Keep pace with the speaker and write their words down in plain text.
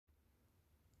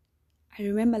I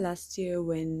remember last year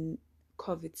when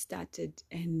COVID started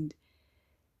and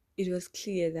it was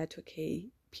clear that, okay,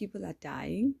 people are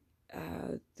dying.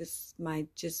 This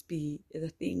might just be the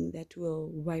thing that will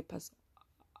wipe us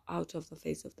out of the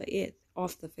face of the earth,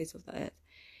 off the face of the earth.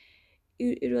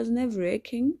 It was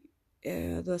nerve-wracking.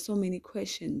 There were so many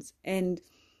questions. And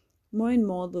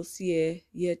more this year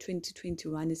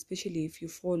 2021, especially if you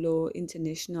follow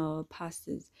international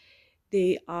pastors,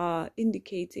 they are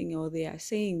indicating or they are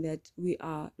saying that we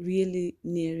are really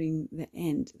nearing the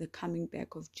end, the coming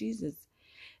back of Jesus.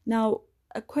 Now,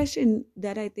 a question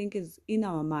that I think is in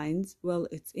our minds, well,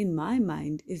 it's in my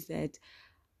mind, is that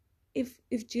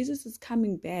if Jesus is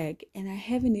coming back and I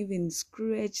haven't even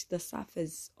scratched the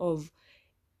surface of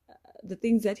the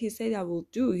things that he said I will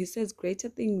do. He says, greater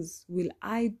things will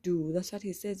I do. That's what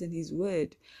he says in his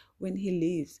word when he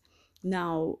leaves.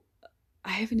 Now,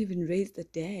 I haven't even raised the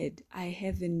dead. I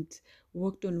haven't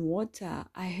walked on water.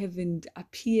 I haven't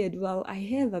appeared. Well, I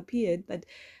have appeared, but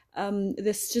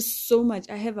there's just so much.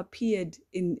 I have appeared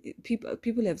in people.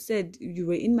 People have said you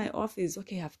were in my office.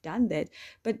 Okay, I've done that,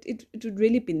 but it would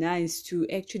really be nice to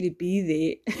actually be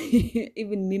there.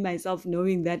 Even me myself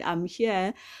knowing that I'm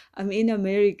here, I'm in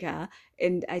America,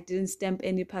 and I didn't stamp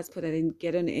any passport. I didn't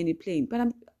get on any plane, but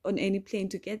I'm on any plane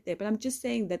to get there. But I'm just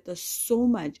saying that there's so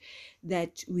much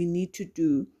that we need to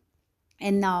do.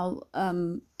 And now,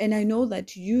 and I know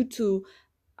that you too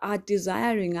are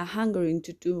desiring, are hungering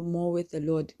to do more with the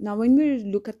Lord. Now, when we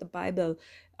look at the Bible,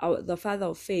 the father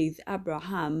of faith,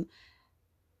 Abraham,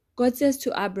 God says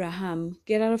to Abraham,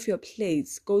 get out of your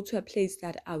place, go to a place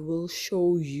that I will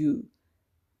show you.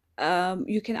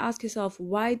 You can ask yourself,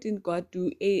 why didn't God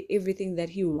do everything that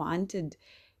he wanted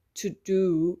to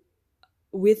do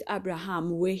with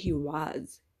Abraham where he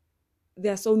was?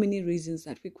 There are so many reasons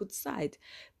that we could cite.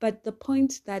 But the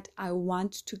point that I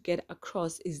want to get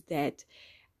across is that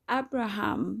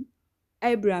Abraham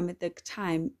at the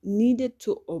time needed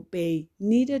to obey,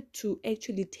 needed to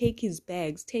actually take his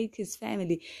bags, take his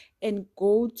family, and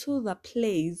go to the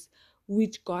place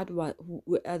which God was,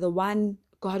 the one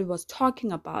God was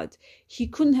talking about. He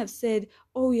couldn't have said,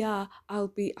 "Oh yeah, I'll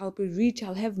be rich.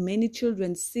 I'll have many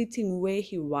children," sitting where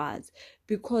he was,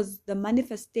 because the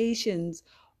manifestations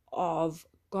of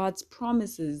God's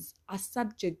promises are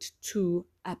subject to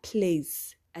a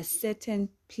place, a certain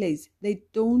place. They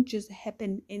don't just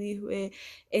happen anywhere,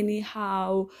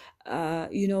 anyhow.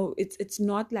 It's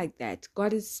not like that.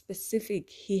 God is specific.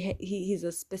 He's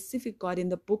a specific God. In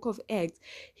the book of Acts,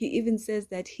 he even says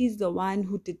that he's the one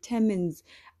who determines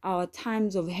our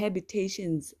times of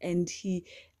habitations, and he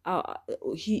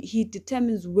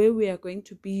determines where we are going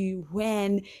to be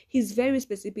when. He's very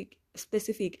specific.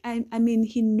 I mean,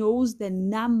 he knows the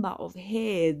number of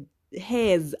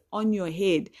hairs on your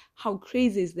head. How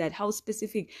crazy is that? How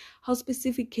specific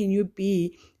can you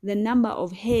be? The number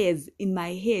of hairs in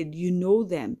my head, you know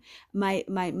them.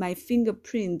 My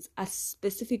fingerprints are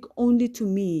specific only to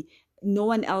me. No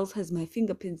one else has my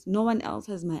fingerprints. No one else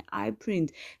has my eye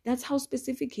print. That's how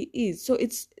specific he is. So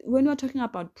it's, when we're talking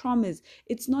about promise,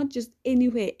 it's not just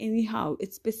anywhere, anyhow.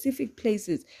 It's specific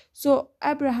places. So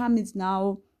Abraham is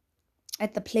now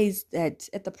at the place, that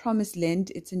at the promised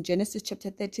land. It's in Genesis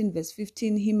chapter 13 verse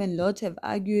 15. Him and Lot have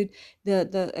argued.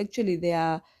 Actually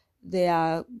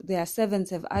their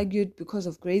servants have argued because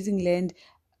of grazing land.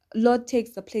 Lot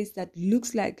takes the place that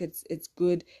looks like it's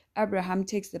good. Abraham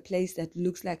takes the place that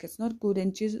looks like it's not good.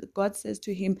 And God says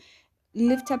to him,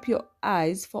 lift up your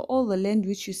eyes, for all the land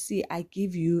which you see I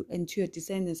give you and to your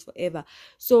descendants forever.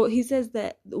 So he says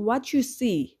that what you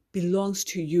see belongs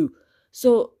to you.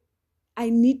 So I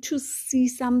need to see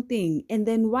something, and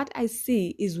then what I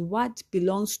see is what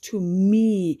belongs to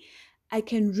me. I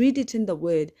can read it in the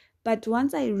word, but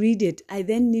once I read it, I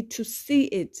then need to see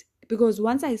it, because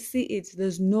once I see it,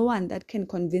 there's no one that can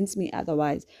convince me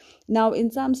otherwise. Now,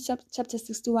 in Psalms chapter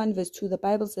 61 verse 2, the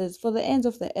Bible says, for the ends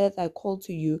of the earth I call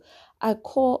to you. I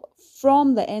call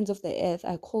from the ends of the earth,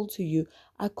 I call to you.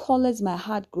 I call as my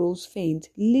heart grows faint.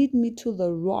 Lead me to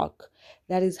the rock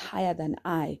that is higher than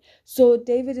I. So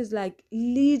David is like,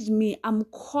 lead me. I'm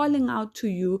calling out to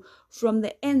you from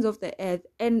the ends of the earth,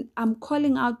 and I'm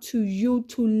calling out to you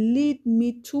to lead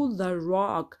me to the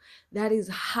rock that is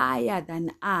higher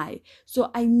than I.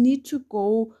 So I need to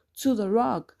go to the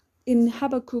rock. In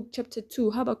Habakkuk chapter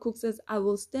 2, Habakkuk says, I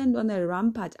will stand on a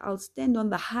rampart. I'll stand on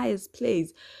the highest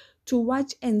place to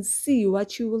watch and see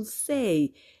what you will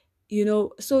say.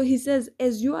 So he says,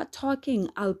 as you are talking,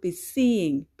 I'll be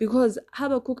seeing, because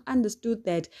Habakkuk understood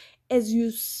that as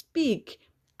you speak,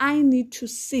 I need to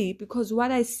see, because what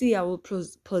I see I will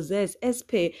possess, as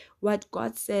per what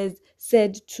God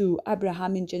said to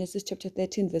Abraham in Genesis chapter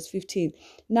 13 verse 15.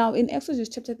 Now in Exodus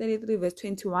chapter 33 verse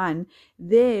 21,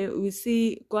 there we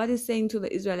see God is saying to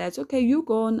the Israelites, okay, you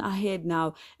go on ahead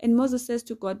now. And Moses says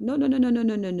to God, no,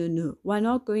 we're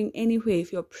not going anywhere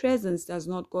if your presence does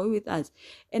not go with us.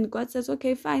 And God says,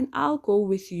 okay, fine, I'll go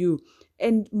with you.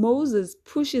 And Moses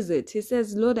pushes it. He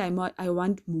says, Lord, I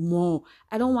want more.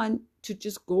 I don't want to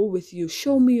just go with you.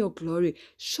 Show me your glory.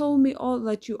 Show me all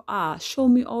that you are. Show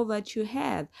me all that you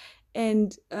have.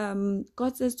 And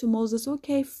God says to Moses,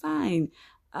 okay, fine,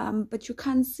 but you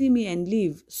can't see me and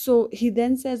leave. So he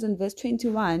then says in verse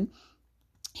 21,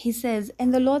 he says,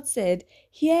 and the Lord said,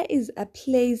 here is a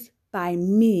place by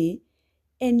me,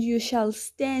 and you shall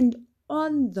stand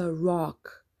on the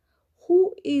rock.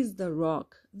 Who is the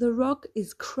rock? The rock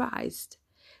is Christ.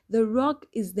 The rock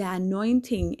is the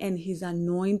anointing, and is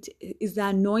the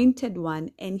anointed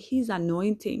one and his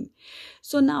anointing.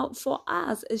 So now for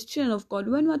us as children of God,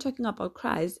 when we're talking about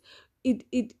Christ,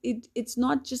 it's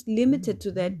not just limited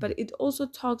to that, but it also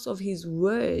talks of his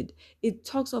word. It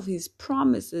talks of his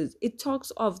promises. It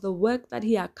talks of the work that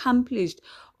he accomplished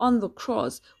on the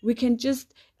cross. We can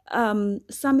just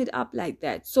sum it up like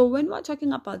that. So when we're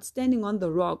talking about standing on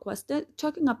the rock, we're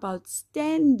talking about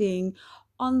standing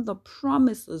on the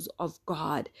promises of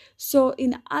God. So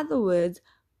in other words,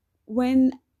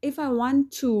 if I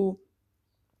want to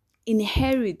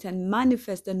inherit and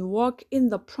manifest and walk in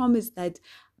the promise that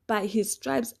by his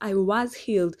stripes I was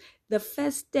healed, the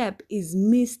first step is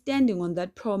me standing on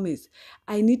that promise.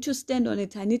 I need to stand on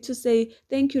it. I need to say,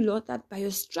 thank you, Lord, that by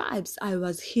your stripes I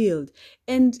was healed.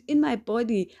 And in my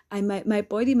body, my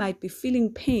body might be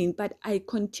feeling pain, but I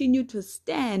continue to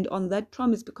stand on that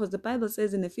promise, because the Bible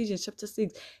says in Ephesians chapter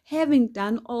 6, having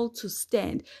done all to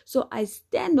stand. So I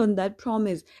stand on that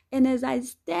promise. And as I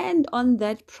stand on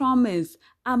that promise,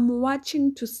 I'm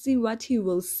watching to see what he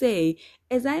will say.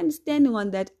 As I am standing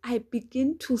on that, I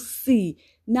begin to see.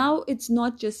 Now it's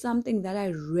not just something that I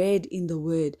read in the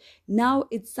word. Now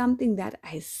it's something that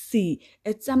I see.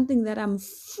 It's something that I'm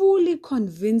fully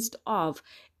convinced of.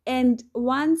 And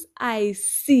once I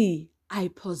see,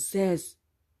 I possess.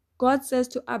 God says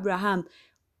to Abraham,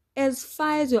 as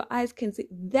far as your eyes can see,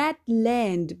 that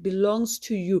land belongs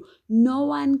to you. No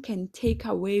one can take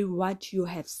away what you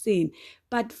have seen.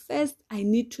 But first, I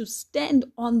need to stand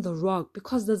on the rock,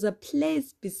 because there's a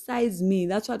place besides me.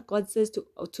 That's what God says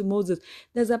to Moses.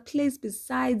 There's a place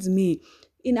besides me.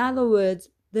 In other words,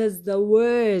 there's the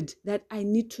word that I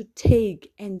need to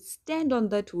take and stand on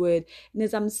that word. And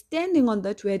as I'm standing on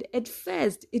that word, at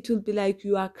first it will be like,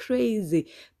 you are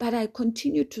crazy. But I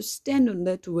continue to stand on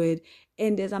that word.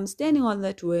 And as I'm standing on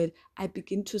that word, I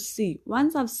begin to see.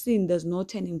 Once I've seen, there's no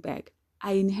turning back.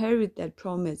 I inherit that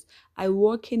promise. I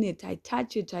walk in it. I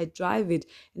touch it. I drive it.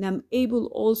 And I'm able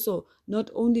also not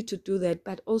only to do that,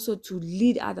 but also to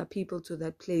lead other people to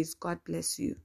that place. God bless you.